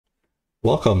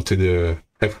Welcome to the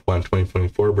F1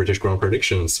 2024 British Grand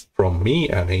Predictions from me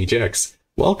and Ajax.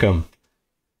 Welcome.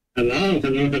 Hello.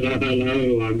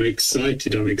 I'm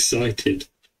excited.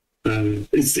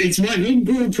 It's my home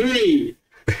Grand Prix.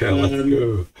 Yeah, let's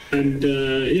go. And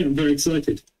yeah, I'm very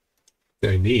excited.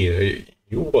 Indeed,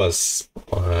 you was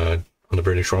on the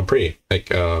British Grand Prix, like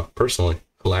personally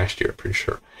last year, pretty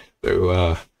sure.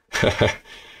 So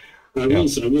I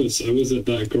was at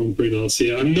that Grand Prix last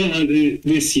year. I'm not at it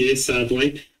this year,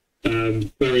 sadly.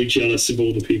 Very jealous of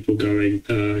all the people going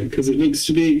because it looks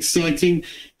to be exciting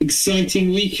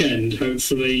weekend.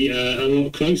 Hopefully, a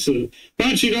lot closer. But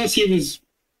actually, last year was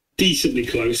decently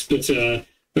close, but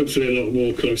hopefully a lot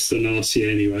more close than last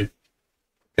year anyway.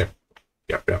 Yeah,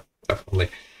 definitely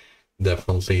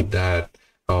that.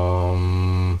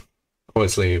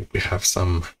 Obviously, we have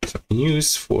some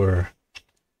news for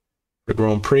the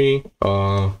Grand Prix.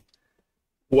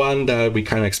 One that we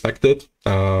kind of expected.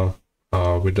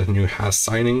 With the new Haas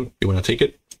signing, you want to take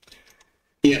it?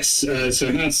 Yes,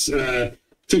 so Haas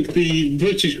took the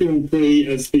British Grand Prix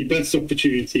as the best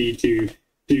opportunity to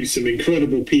do some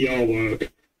incredible PR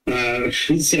work.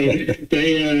 So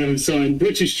they signed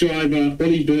British driver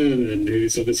Ollie Berman,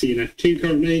 who's obviously in F2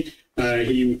 currently.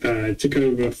 He took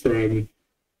over from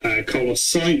Carlos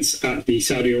Sainz at the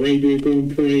Saudi Arabia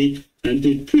Grand Prix and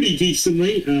did pretty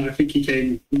decently. I think he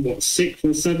came, sixth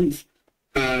or seventh?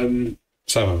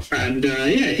 Seventh. And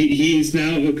he is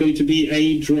now going to be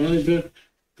a driver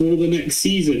for the next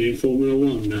season in Formula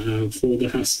One for the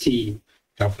Haas team.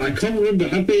 Yep. I can't remember,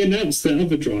 have they announced their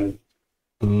other driver?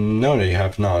 No, they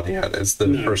have not yet. It's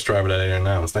the first driver that they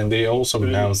announced. And they also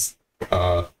announced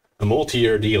a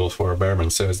multi-year deal for Berman,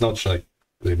 so it's not like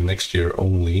the next year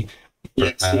only.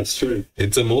 Yes, that's true.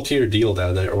 It's a multi-year deal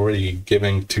that they're already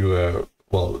giving to,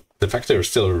 de facto they're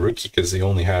still a rookie because they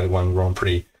only had one Grand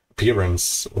Prix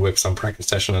appearance with some practice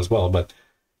session as well, but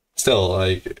still,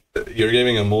 like, you're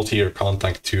giving a multi-year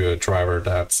contract to a driver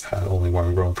that's had only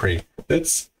one Grand Prix.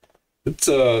 It's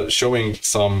showing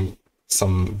some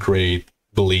great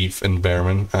belief in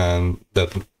Berman, and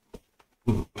that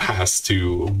has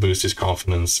to boost his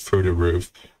confidence through the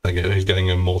roof. Like, he's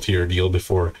getting a multi-year deal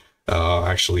before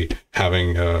actually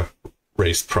having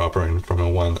raced proper in Formula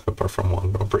One, apart from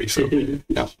one Grand Prix. So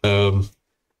yeah,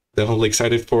 definitely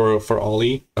excited for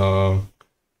Ollie.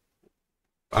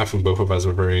 I think both of us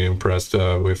are very impressed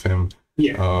with him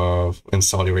in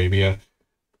Saudi Arabia.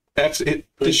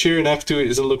 This year in F2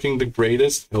 isn't looking the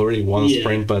greatest. He already won a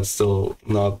sprint, but still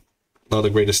not the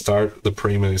greatest start. The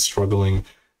Prima is struggling,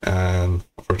 and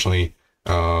unfortunately,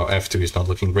 F2 is not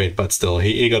looking great. But still,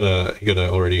 he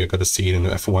already got a seat in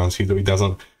F1. So he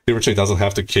virtually doesn't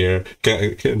have to care.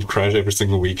 Can crash every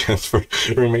single weekend for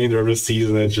the remainder of the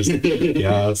season and just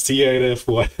see you at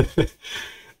F1.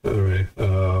 All right.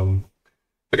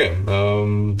 Okay.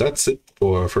 That's it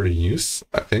for the news,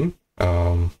 I think.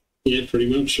 Yeah, pretty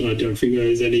much. I don't think there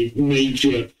is any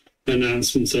major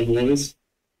announcements otherwise.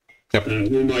 Yep.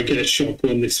 We might get a shock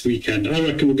one this weekend. I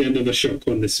reckon we'll get another shock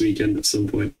one this weekend at some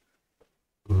point.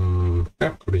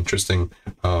 Yeah, could be interesting.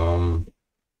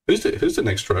 Who's the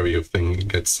next driver you think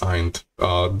gets signed?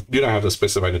 You don't have to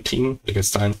specify the team it gets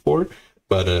signed for,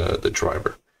 but the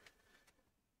driver.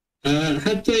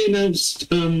 Have they announced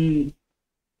the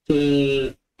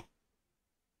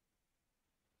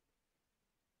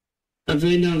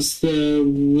Williams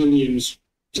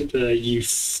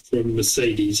youth from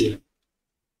Mercedes yet?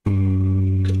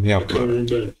 Yeah, I can't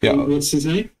remember. Yeah, what's his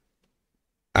name?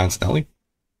 Antonelli.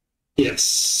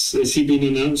 Yes, has he been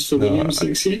announced for Williams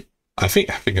next year? I think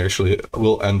actually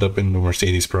will end up in the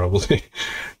Mercedes probably.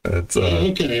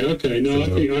 Okay. No,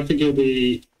 I think he'll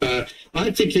be. I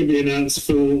think he'll be announced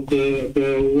for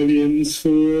the Williams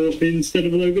instead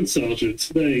of Logan Sargent.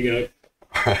 There you go.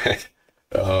 All right.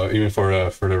 Even for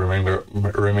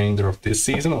the remainder of this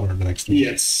season or the next week?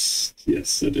 Yes,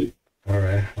 I do. All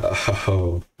right.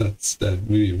 That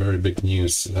really very big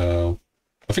news. I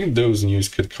think those news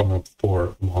could come up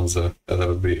for Monza. That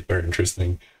would be very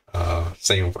interesting.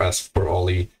 Same as for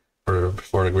Ollie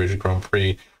before the British Grand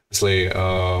Prix. Obviously,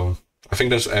 I think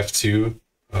there's F2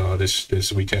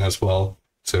 this weekend as well.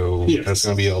 So there's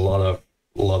going to be a lot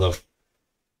of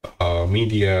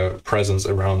media presence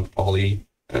around Ollie,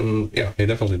 and yeah, he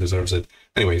definitely deserves it.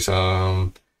 Anyways,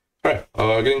 all right,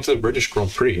 getting to the British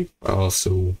Grand Prix,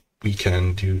 so we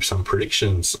can do some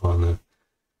predictions on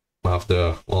one of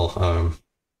the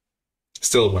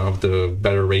still one of the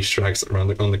better racetracks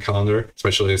on the calendar,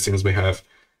 especially since we have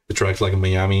the tracks like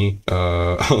Miami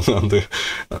on the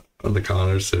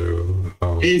calendar. So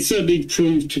it certainly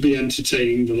proved to be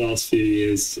entertaining the last few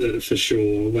years for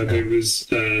sure. Whether it was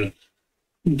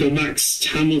the Max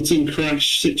Hamilton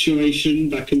crash situation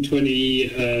back in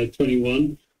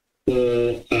 2021,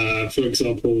 or for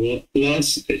example,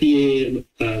 last year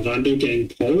Lando getting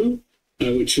pole,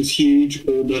 which was huge,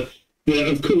 or the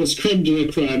of course creme de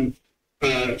la creme.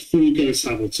 Through goes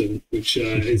Hamilton, which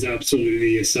is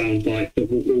absolutely a soundbite that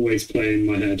will always play in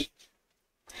my head.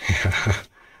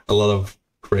 A lot of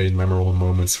great memorable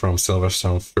moments from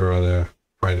Silverstone throughout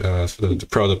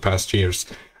the past years.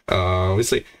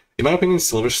 Obviously, in my opinion,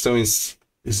 Silverstone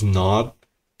is not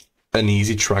an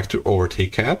easy track to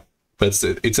overtake at, but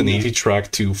it's an easy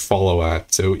track to follow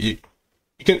at. So you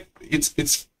can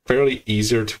it's fairly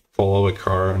easier to follow a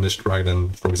car on this track than,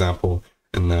 for example,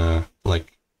 in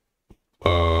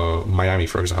Miami,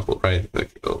 for example, right?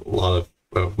 Like a lot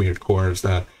of weird corners,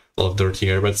 that a lot of dirty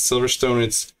air. But Silverstone,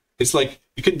 it's like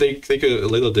you could take a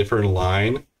little different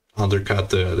line, undercut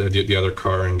the other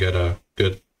car, and get a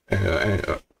good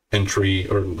entry,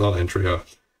 or not entry,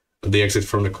 the exit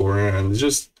from the corner. And it's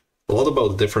just a lot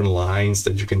about different lines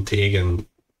that you can take, and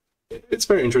it's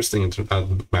very interesting to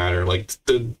that matter. Like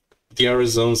the air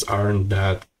zones aren't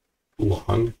that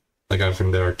long. Like I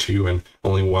think there are two, and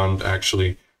only one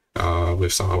actually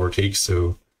with some overtakes.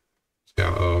 So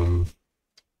yeah,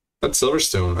 that's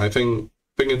Silverstone. I think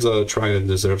it's a track that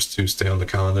deserves to stay on the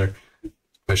calendar,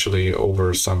 especially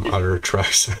over some other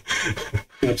tracks.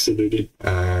 Absolutely.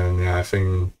 And yeah, I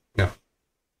think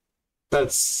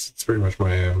that's pretty much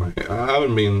my. I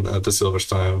haven't been to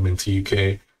Silverstone. I haven't been to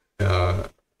UK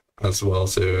as well,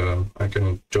 so I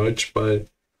can judge. But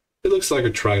it looks like a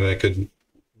track that I could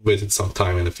visit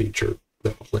sometime in the future,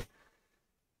 definitely.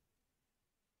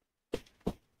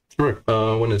 Right.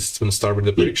 When it's going to start with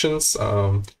the predictions,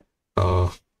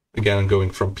 again,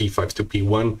 going from P5 to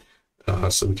P1,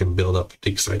 so we can build up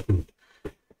the excitement.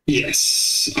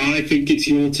 Yes, I think it's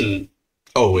your turn.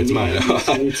 Oh, it's mine.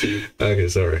 Okay,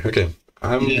 sorry. Okay,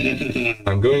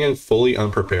 I'm going in fully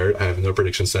unprepared. I have no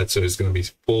prediction set, so it's going to be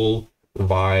full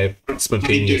vibe,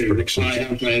 spontaneous predictions. I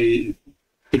have a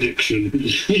prediction.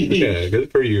 Yeah, good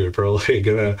for you. Probably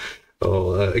gonna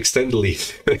extend the lead.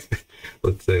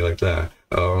 Let's say like that.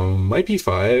 My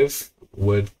P5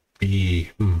 would be.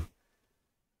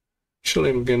 Actually,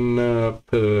 I'm gonna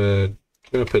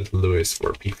put Lewis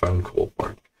for P5 in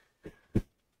qualifying.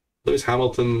 Lewis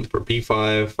Hamilton for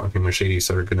P5. I think Mercedes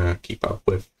are gonna keep up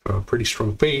with a pretty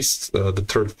strong pace. The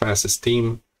third fastest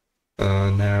team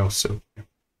now. So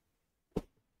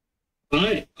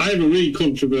I have a really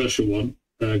controversial one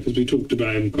because we talked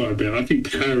about him quite a bit. I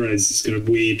think Perez is going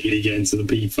to weirdly get into the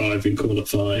P5 in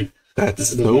qualifying. That's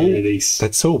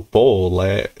so bold.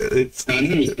 Like I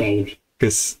know it's bold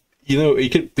because he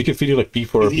could feed you like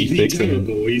P4 or P6.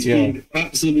 Terrible. He's been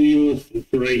absolutely awful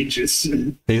for ages.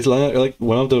 He's like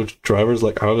one of the drivers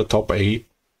like out of the top 8.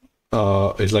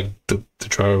 Is like the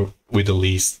driver with the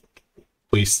least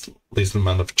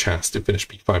amount of chance to finish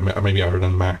P5, maybe other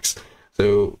than Max.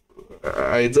 So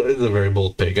it's a very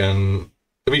bold pick, and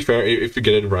to be fair, if you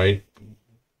get it right,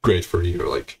 great for you.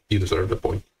 Like you deserve the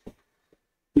point.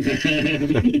 Thank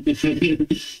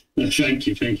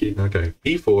you. Okay,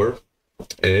 P4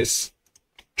 is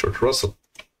George Russell.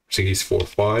 Mercedes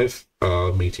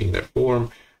 4-5, meeting their form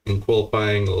in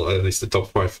qualifying, or at least the top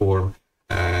 5 form,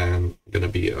 and gonna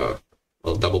be a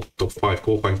double top 5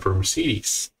 qualifying for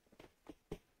Mercedes.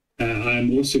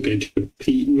 I'm also going to put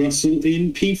Pete Russell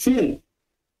in P4.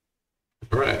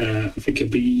 All right. I think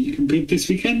it'll be good this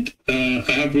weekend. I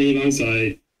have realised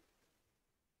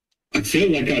I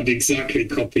feel like I'd exactly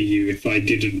copy you if I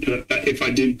didn't pick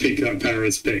that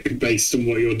Perez pick based on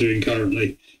what you're doing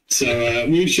currently. So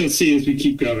we shall see as we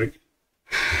keep going.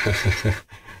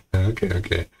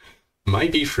 Okay.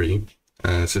 Might be free.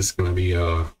 This is gonna be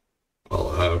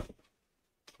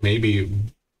maybe,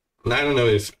 I don't know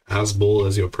if as bold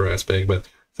as your Perez pick, but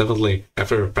definitely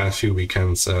after the past few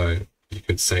weekends, you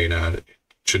could say that it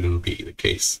shouldn't be the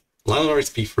case. Lando Norris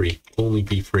P3, only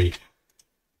P3.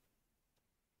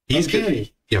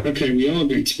 Okay, we are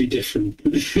going to be different.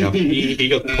 Yeah, he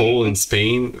got pole in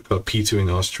Spain, got P2 in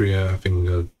Austria, I think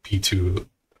got P2.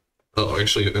 Oh,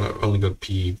 actually, only got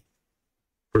P3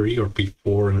 or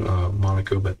P4 in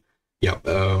Monaco, but yeah,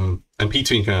 and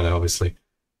P2 in Canada, obviously.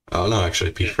 No,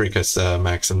 actually P3 because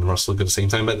Max and Russell got the same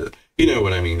time, but you know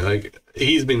what I mean. Like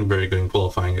he's been very good in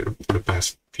qualifying for the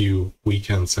past few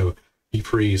weekends, so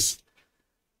P3 is,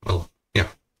 well, yeah.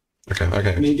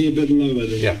 Okay. Maybe a bit lower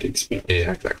than you'd expect.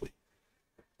 Yeah, exactly.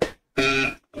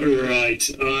 Right,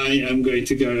 I am going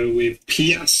to go with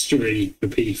Piastri for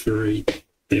P3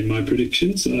 in my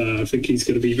predictions. I think he's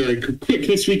going to be very quick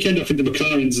this weekend. I think the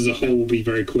McLarens as a whole will be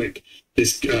very quick.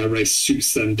 This race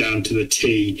suits them down to the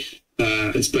T,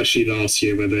 especially last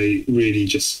year where they really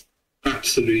just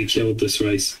absolutely killed this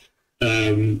race.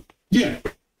 Yeah.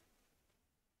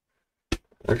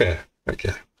 Okay.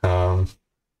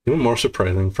 Even more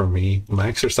surprising for me,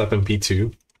 Max Verstappen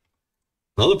P2,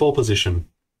 another pole position.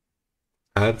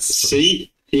 That's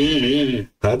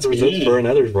That's reserved for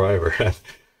another driver.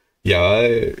 Yeah,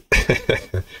 I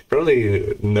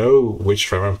probably know which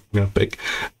driver I'm gonna pick,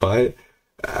 but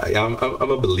yeah, I'm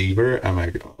a believer. I'm a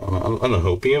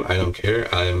hopium. I don't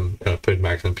care. I'm gonna put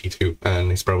Max in P2, and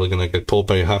he's probably gonna get pulled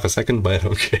by half a second, but I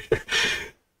don't care.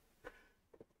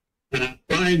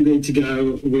 I'm going to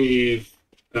go with.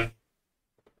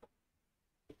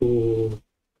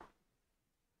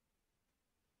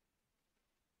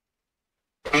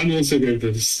 I'm also going for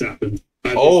Verstappen.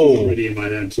 Already in my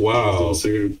head. Wow! I'm also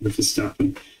going for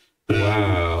Verstappen.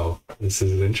 Wow, this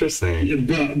is interesting.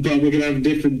 But we're going to have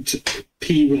different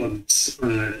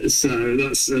P1s, so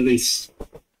that's at least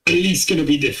going to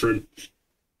be different.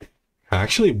 I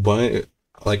actually wanted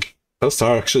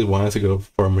to go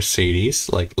for a Mercedes,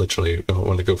 like literally I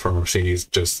wanted to go for a Mercedes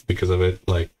just because of it.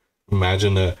 Like,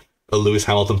 imagine a Lewis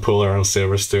Hamilton pull around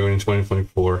Silverstone in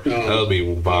 2024. That would be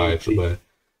vibes, but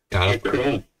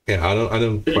yeah, I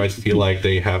don't quite feel like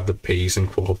they have the pace in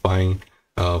qualifying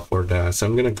for that. So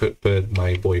I'm gonna put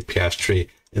my boy Piastri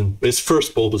in his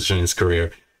first pole position in his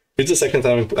career. It's the second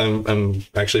time I'm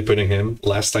actually putting him.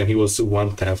 Last time he was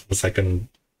 1/10 of a second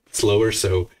slower,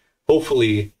 so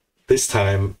hopefully this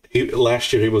time.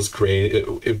 Last year he was great.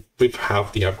 If with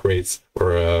half the upgrades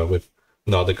or with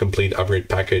not the complete upgrade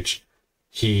package,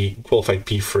 he qualified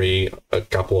P3 a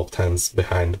couple of tenths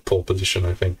behind the pole position.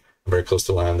 I think very close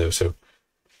to Lando. So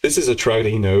this is a track that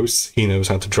he knows. He knows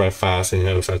how to drive fast, and he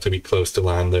knows how to be close to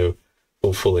Lando.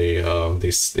 Hopefully,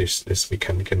 this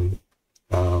weekend can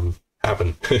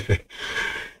happen.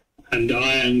 And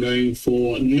I am going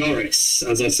for Norris.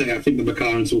 As I say, I think the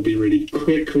McLarens will be really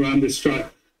quick around this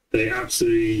track. They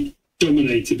absolutely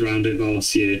dominated around it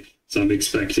last year, so I'm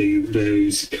expecting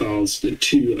those cars to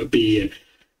be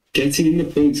getting in the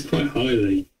points quite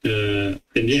highly. And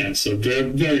yeah, so I'm very,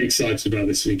 very excited about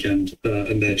this weekend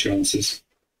and their chances.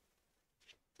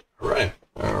 All right.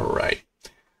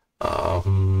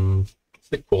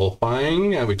 The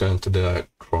qualifying. We're going to the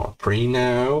Grand Prix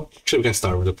now. Actually, we can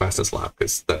start with the fastest lap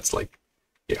because that's like,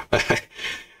 yeah.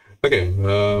 Okay,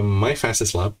 my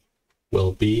fastest lap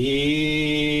will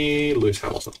be Lewis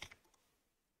Hamilton.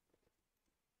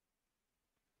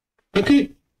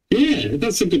 Okay, yeah,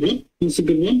 that's a good one.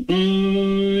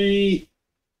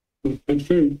 I'd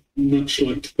very much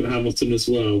like to put Hamilton as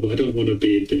well, but I don't want to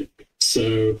be a dick.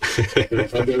 So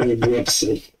I'll go with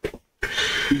Russell.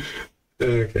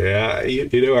 Okay,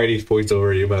 you know I need points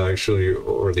over you, but I actually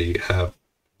already have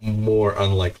more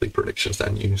unlikely predictions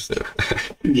than you. So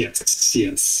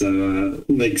yes,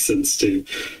 makes sense too.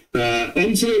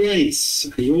 Onto the race.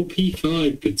 Your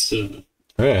P5, good sir.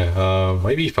 Okay,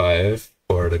 my P5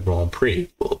 for the Grand Prix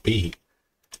will be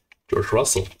George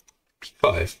Russell,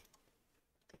 P5.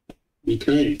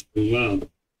 Okay, wow.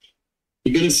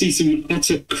 You're going to see some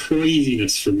utter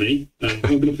craziness from me. I'm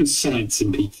going to put Sainz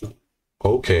in P5.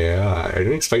 Okay, I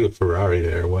didn't expect the Ferrari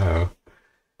there. Wow.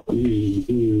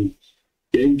 Mm-hmm.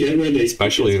 Get ready.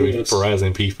 Especially with Perez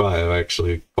in P5, I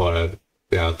actually thought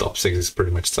top 6 is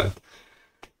pretty much set.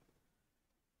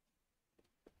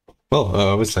 Well,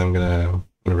 obviously I'm gonna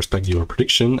respect your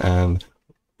prediction and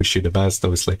wish you the best.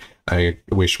 Obviously, I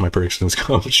wish my predictions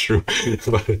come true.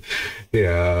 But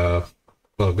yeah,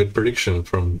 well, good prediction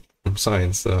from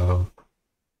Science. Okay.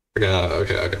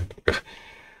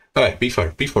 All right, P4.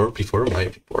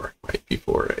 My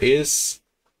P4 is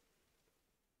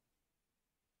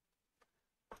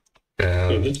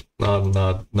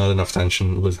not enough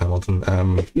tension with Hamilton.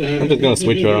 I'm just gonna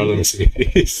switch around and see.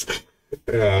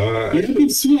 Yeah, you had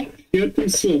them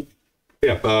swap.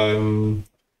 Yeah,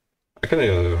 I kind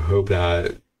of hope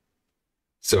that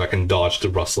so I can dodge the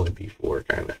Russell in P4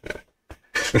 kind of.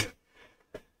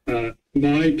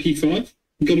 My P5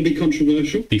 going to be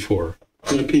controversial. P4.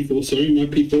 P4, sorry. My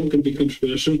P4 going to be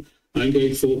controversial. I'm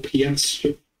going for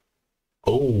Piastri.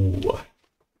 Oh.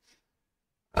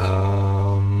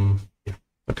 Yeah.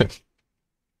 Okay.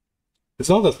 It's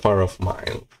not that far off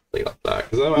mine, like that,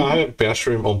 because I have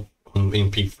Piastri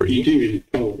in P3. You do in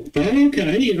pole. Oh,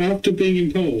 okay. After being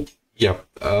in pole. Yep.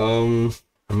 I'm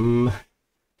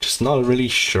just not really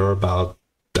sure about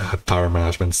that power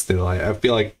management still. I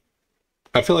feel like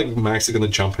Max is gonna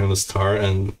jump in the start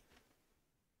and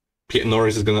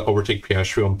Norris is gonna overtake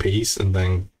Piastri on pace and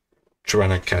then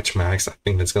trying to catch Max. I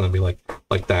think it's gonna be like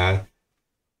that.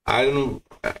 I don't know.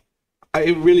 I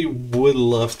really would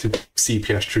love to see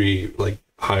Piastri like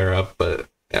higher up, but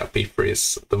yeah, P3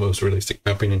 is the most realistic in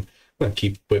my opinion. I'm gonna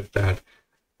keep with that.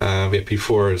 Yeah,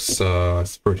 P4 is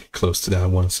it's pretty close to that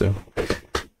one, so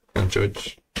can't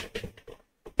judge.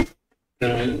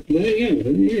 There you go.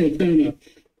 Yeah, fair enough.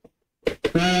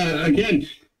 Again,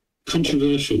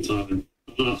 controversial time.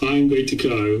 I'm going to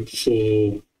go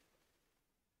for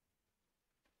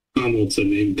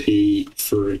Hamilton in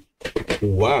P3.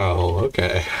 Wow.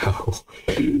 Okay.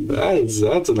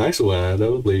 That's a nice one.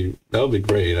 That would be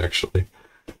great, actually.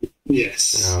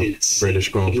 Yes. Yeah, Yes. British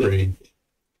Grand Prix.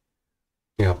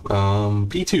 Yeah.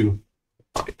 P2.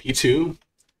 P2.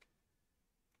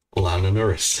 Lando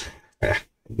Norris.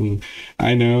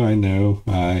 I know.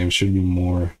 I should be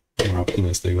more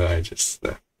optimistic, but I just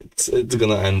it's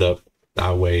gonna end up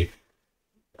that way.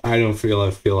 I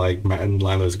feel like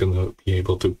Lando is gonna be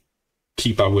able to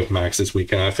keep up with Max this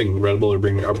weekend. I think Red Bull are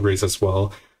bringing upgrades as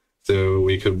well, so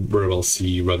we could very well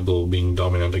see Red Bull being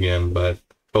dominant again, but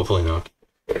hopefully not.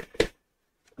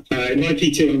 In my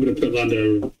P2, I'm going to put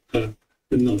Lando.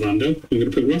 Not Lando. I'm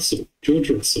going to put Russell, George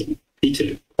Russell,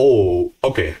 P2. Oh,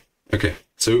 okay.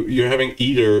 So you're having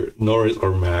either Norris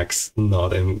or Max,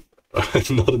 not in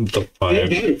top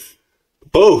 5. Yeah,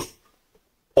 Both.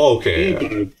 Okay. both.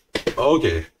 Yeah, both.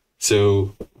 Okay.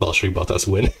 So Valtteri Bottas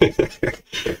win.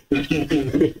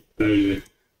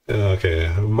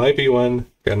 Okay. Might be one.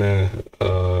 Gonna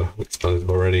explain it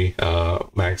already.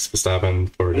 Max Verstappen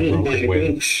for the Grand Prix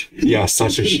win. Gosh. Yeah,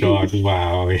 such a shock.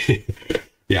 Wow.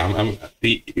 Yeah,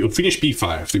 he finished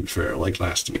P5 to be fair, like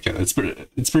last weekend. It's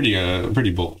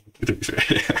pretty bold to be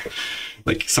fair.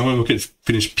 Like someone who could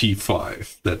finish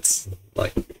P5, that's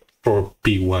like for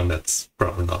P1, that's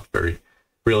probably not very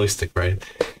realistic, right?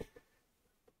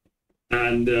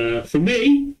 And for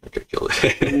me, Okay, kill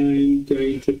it. I'm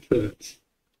going to put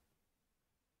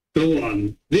the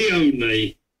one, the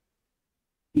only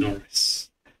Norris.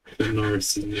 The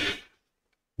Norris in there.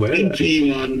 Where In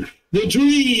P1, the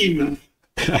dream.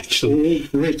 actually? All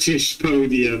British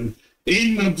podium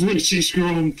in the British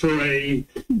Grand Prix.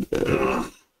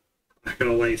 Ugh. I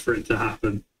can't wait for it to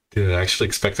happen. Dude, I actually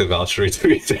expected Valtteri to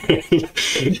be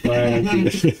there.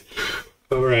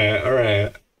 All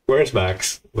right. Where's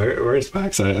Max? Where's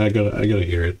Max? I gotta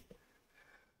hear it.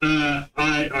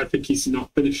 I think he's not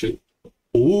finishing.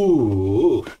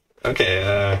 Ooh.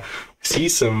 Okay. See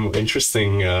some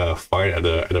interesting fight at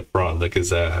the front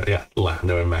because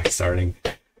Lando and Max starting.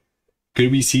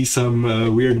 Could we see some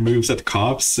weird moves at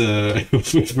cops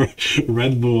with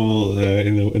Red Bull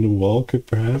in the walk,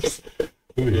 perhaps?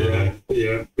 Ooh,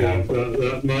 Yeah.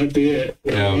 That might be it.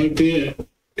 That might be it.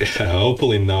 Yeah,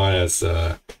 hopefully not as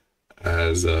No,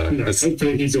 I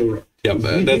think he's all right. yeah,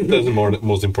 but that's the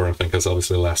most important thing because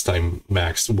obviously last time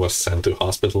Max was sent to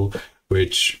hospital,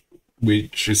 which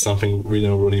is something we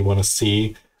don't really want to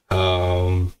see.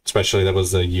 Especially that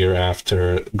was a year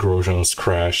after Grosjean's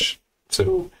crash,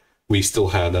 so we still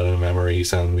had that in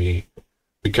memories, and we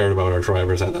cared about our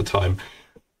drivers at that time.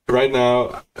 Right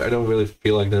now, I don't really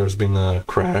feel like there's been a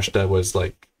crash that was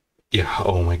like, yeah,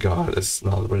 oh my god, it's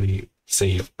not really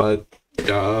safe. But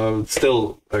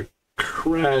still, a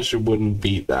crash wouldn't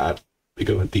be that big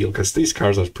of a deal because these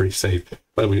cars are pretty safe.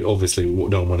 But we obviously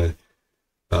don't want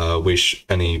to wish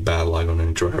any bad luck on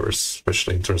any drivers,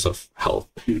 especially in terms of health.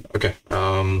 Okay,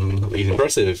 least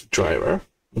impressive driver,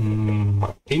 my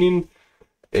opinion,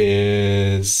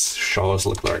 is Charles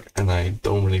Leclerc, and I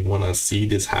don't really want to see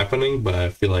this happening, but I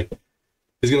feel like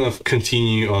he's gonna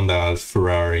continue on that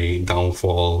Ferrari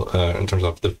downfall in terms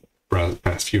of the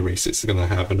past few races. It's gonna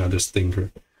have another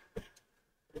stinker.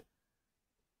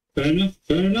 Fair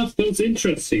enough. That's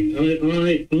interesting. I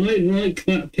like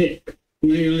that pick.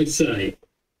 May I say?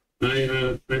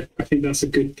 I think that's a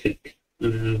good pick.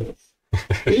 Oh,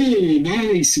 my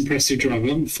least impressive driver. I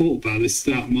haven't thought about this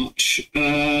that much.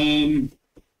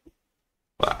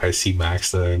 I see Max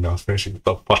there not finishing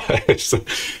top 5. So,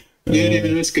 yeah,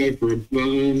 let's go for him.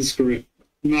 Let's go for it.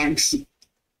 Max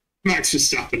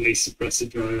Verstappen, least impressive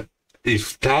driver.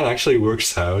 if that actually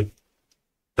works out,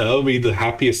 that'll be the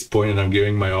happiest point, and I'm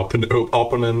giving my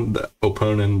opponent.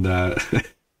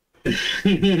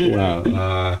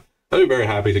 Wow. I'll be very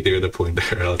happy to give it a point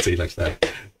there. Let's see like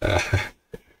that.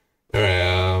 All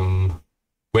right.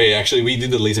 Wait, actually, we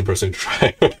did the least impressive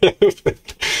try.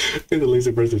 The least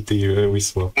impressive team. We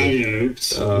swapped. Oh yeah.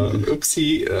 Oops.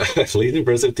 Oopsie. Least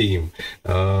impressive team.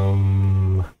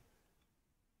 I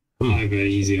have an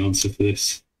easy answer for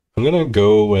this. I'm gonna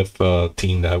go with a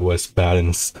team that was bad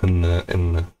in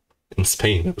Spain.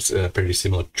 It was a pretty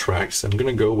similar tracks. I'm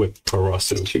gonna go with Toro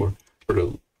Rosso for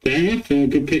the. Yeah,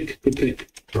 good pick. Good pick.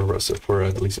 Toro Rosso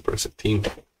for the least impressive team.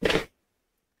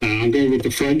 I'm going with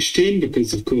the French team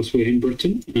because, of course, we're in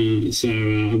Britain. So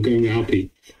I'm going with Alpine.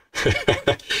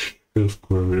 Of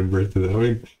course, we're in Britain. I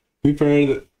mean, we've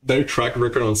heard their track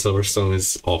record on Silverstone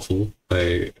is awful.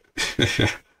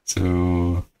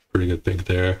 So pretty good pick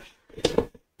there.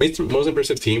 Most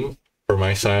impressive team for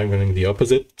my side, I'm going the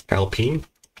opposite, Alpine.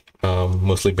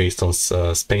 Mostly based on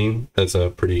Spain. That's a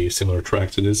pretty similar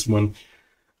track to this one.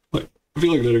 Like, I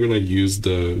feel like they're gonna use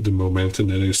the momentum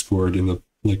that they scored in the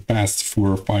past 4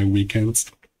 or 5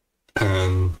 weekends,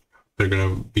 and they're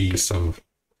gonna be some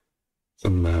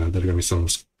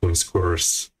point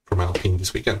scorers from Alpine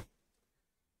this weekend.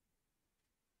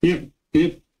 Yep.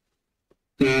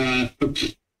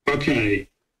 Okay.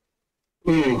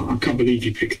 Oh, I can't believe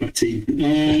you picked that team.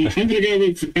 I'm gonna go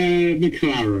with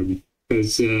McLaren.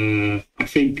 Because I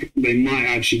think they might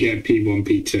actually get P1,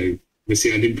 P2.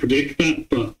 Obviously, I didn't predict that,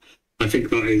 but I think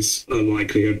that is a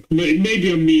likelihood.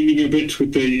 Maybe I'm meaning a bit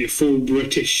with the full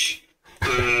British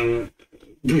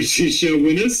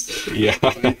winners. Yeah.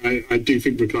 I do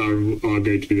think McLaren are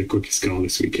going to be the quickest car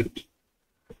this weekend.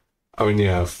 I mean,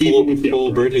 yeah,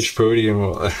 full British podium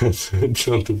on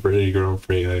the British Grand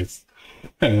Prix.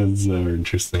 That's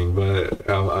interesting, but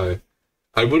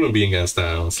I wouldn't be against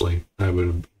that, honestly. I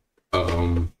wouldn't.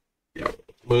 Yeah,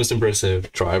 most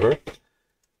impressive driver.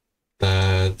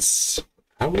 I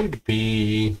would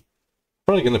be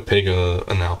probably gonna pick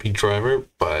an Alpine driver,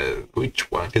 but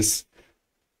which one? Because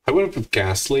I would have put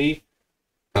Gasly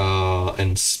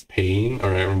in Spain,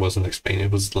 or it wasn't like Spain,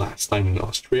 it was last time in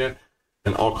Austria,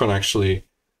 and Ocon actually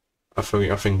I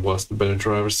think was the better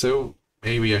driver, so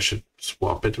maybe I should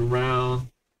swap it around.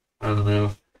 I don't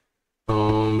know.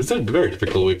 It's very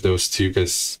difficult with those two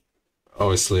because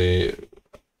obviously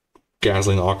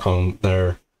Gasly and Ocon,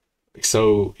 they're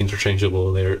so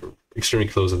interchangeable. They're extremely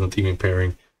close in the teaming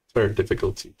pairing. It's very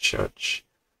difficult to judge.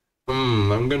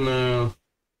 I'm gonna,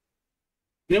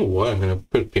 you know what? I'm gonna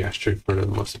put Piastri for the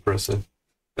most impressive.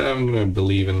 I'm gonna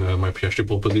believe in my Piastri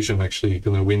pole position. Actually,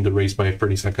 gonna win the race by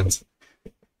 30 seconds.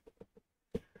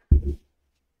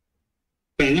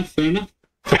 Fair enough.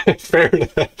 Fair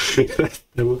enough.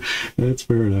 That's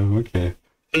fair enough. Okay.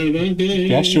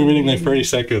 Piastri winning by 30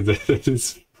 seconds.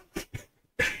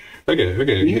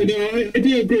 Okay. Yeah, no, I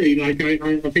do agree. Like, I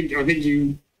think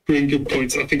you bring good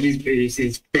points. I think he's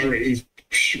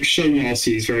shown last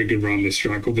year he's very good around this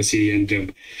track. Obviously, he ended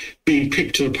up being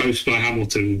picked to the post by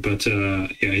Hamilton, but yeah,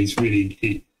 he's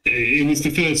really. It was the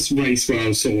first race where I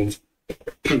was sort of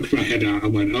poked my head out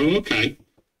and went, "Oh, okay."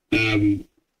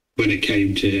 When it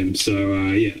came to him, so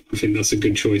yeah, I think that's a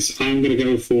good choice. I'm going to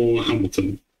go for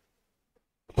Hamilton.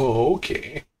 Oh,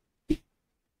 okay.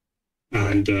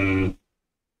 And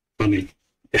funny.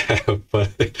 Yeah,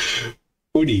 but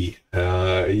Woody,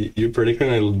 you're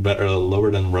predicting better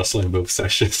lower than Russell in both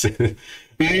sessions.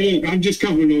 Hey, look, I'm just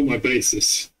covering all my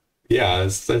bases. Yeah,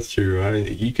 that's true.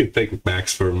 You could pick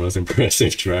Max for most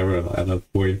impressive driver at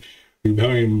that point.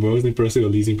 Having most impressive or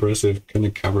least impressive kind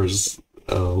of covers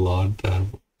a lot.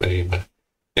 But yeah,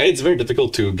 it's very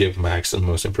difficult to give Max the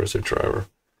most impressive driver.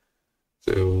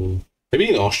 So maybe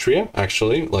in Austria,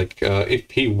 actually, if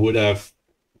he would have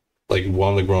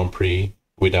won the Grand Prix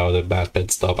without a bad pit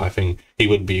stop, I think he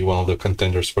would be one of the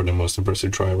contenders for the most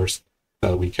impressive drivers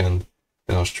that weekend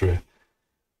in Austria.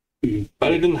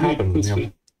 But it didn't happen. Yeah.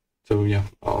 So yeah.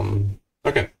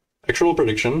 Okay. Actual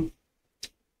prediction.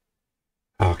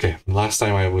 Okay. Last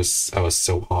time I was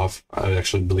so off. I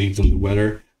actually believed in the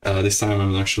weather. This time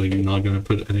I'm actually not gonna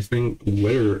put anything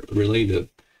weather related.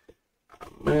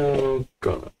 I'm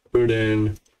gonna put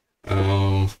in.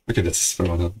 Okay, that's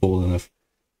probably not bold enough.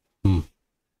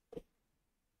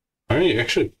 Are you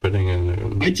actually putting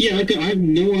in? I have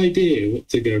no idea what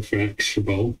to go for extra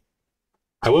bowl.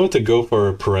 I wanted to go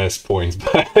for Perez points,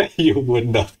 but you would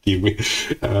not give me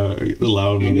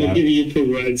allow me I'm that. not giving you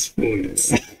Perez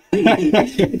points.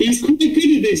 He's quite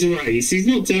good at this race. He's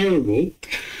not terrible.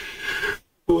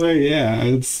 Well, yeah,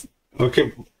 it's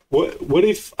okay. What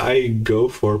if I go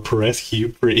for Perez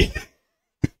Q3?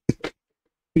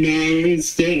 No,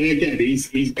 it's again. He's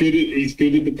good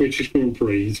at the British Grand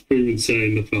Prix. He's proven so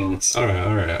in the past. All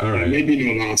right. Maybe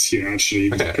not last year. Actually,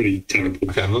 it was pretty terrible.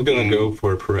 Okay, I'm not gonna go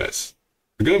for Perez.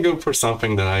 I'm gonna go for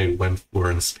something that I went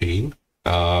for in Spain.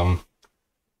 Okay,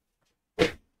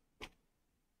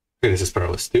 this is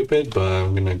probably stupid, but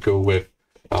I'm gonna go with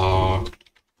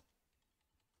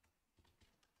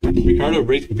Ricardo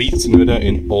beats Tsunoda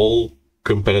in all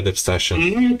competitive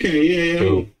sessions. Okay, yeah.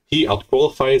 So he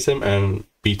outqualifies him and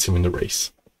beats him in the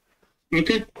race.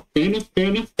 Okay, fair enough.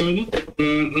 And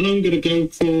I'm gonna go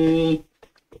for.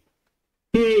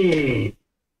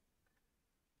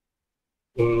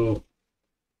 Well.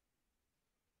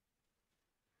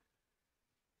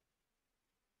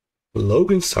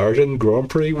 Logan Sargent Grand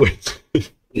Prix win.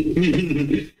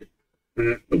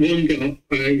 One got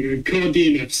car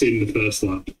DNFs in the first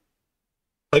lap.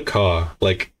 A car,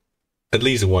 like at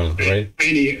least one, right?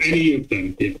 Any of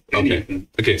them, yeah. Any of them.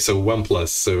 Okay, so 1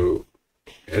 plus, so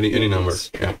any number.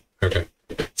 Yeah. Okay.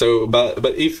 So but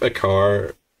if a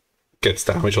car gets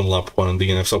damaged on lap 1 and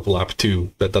DNFs up lap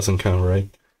 2, that doesn't count, right?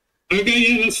 Okay,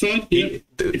 yeah, that's fine. Yeah.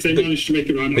 If they manage to make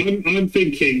it right. I'm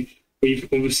thinking we've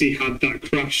obviously had that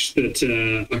crash that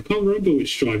I can't remember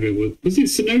which driver it was. Was it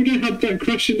Sonoda had that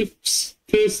crash in the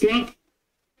first lap?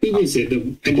 Who was it?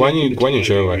 Guan Yu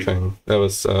Zhou, I think. That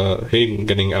was he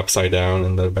getting upside down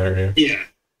in the barrier. Yeah.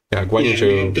 Yeah, Guan Yu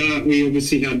Zhou. We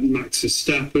obviously had Max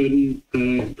Verstappen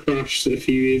crash a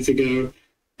few years ago.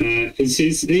 It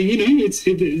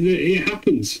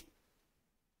happens.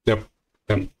 Yep.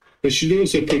 I should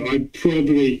also put,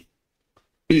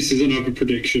 this is another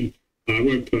prediction, I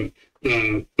won't put,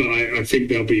 but I think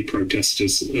there'll be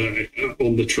protesters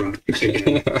on the track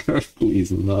again.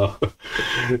 Please, no.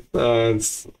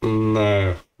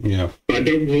 No, yeah. I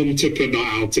don't want to put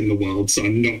that out in the world, so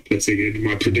I'm not putting it in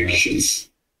my predictions.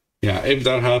 Yeah, if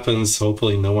that happens,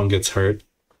 hopefully no one gets hurt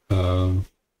in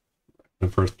the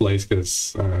first place,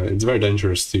 because it's very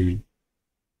dangerous to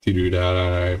do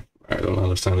that. I don't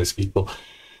understand these people.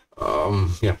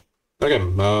 Yeah.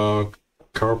 Again,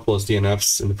 car plus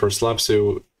DNFs in the first lap,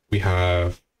 so we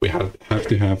have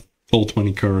to have all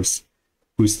 20 cars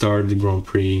who started the Grand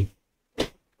Prix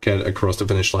get across the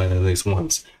finish line at least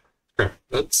once. Okay,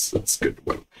 that's a good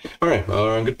one. All right,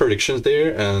 good predictions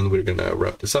there, and we're gonna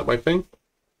wrap this up, I think.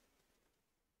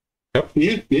 Yep.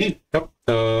 Yeah. Yep.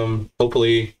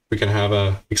 Hopefully we can have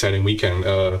a exciting weekend.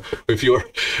 With your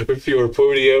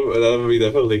podium, that would be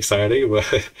definitely exciting.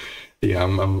 But yeah,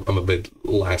 I'm a bit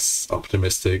less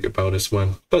optimistic about this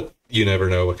one. But you never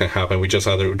know what can happen. We just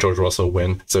had George Russell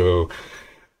win, so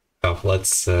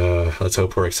let's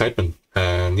hope for excitement.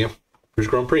 And yeah, British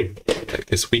Grand Prix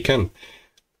this weekend.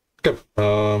 Okay.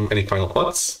 Any final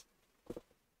thoughts?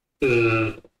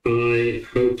 I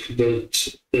hope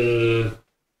that.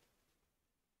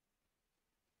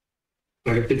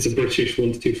 I hope it's a British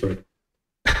 1, 2, 3.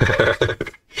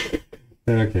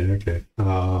 Okay.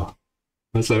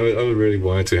 So I would really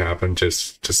want it to happen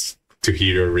just to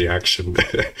hear your reaction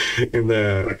in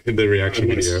the reaction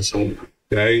video.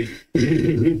 Yeah,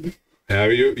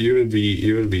 you would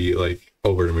be like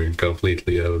over the moon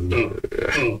completely.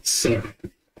 So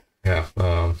yeah.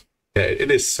 Yeah, it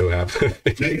is so happy.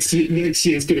 Next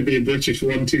year's going to be a British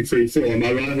 1, 2, 3, 4. Am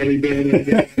I right, Ollie Bernard?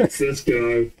 Yes, let's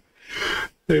go.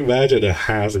 Imagine a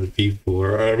Haas in P4,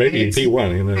 or maybe in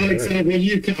P1. You know. Alexander,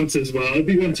 you count as well. It'd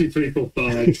be 1, 2, 3, 4,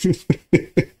 5.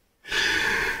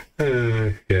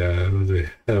 Yeah,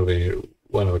 that'll be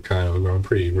one of a kind of a Grand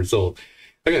Prix result.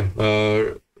 Again,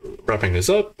 wrapping this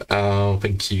up.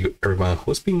 Thank you everyone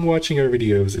who's been watching our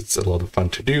videos. It's a lot of fun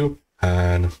to do,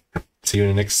 and see you in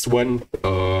the next one. It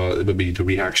will be the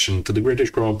reaction to the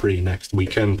British Grand Prix next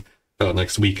week,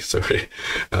 sorry.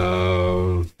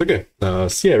 Okay,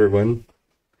 see you everyone.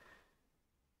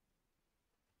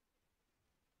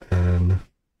 And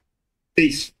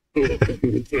peace. I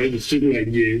shouldn't let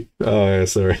you. Oh, yeah,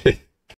 sorry.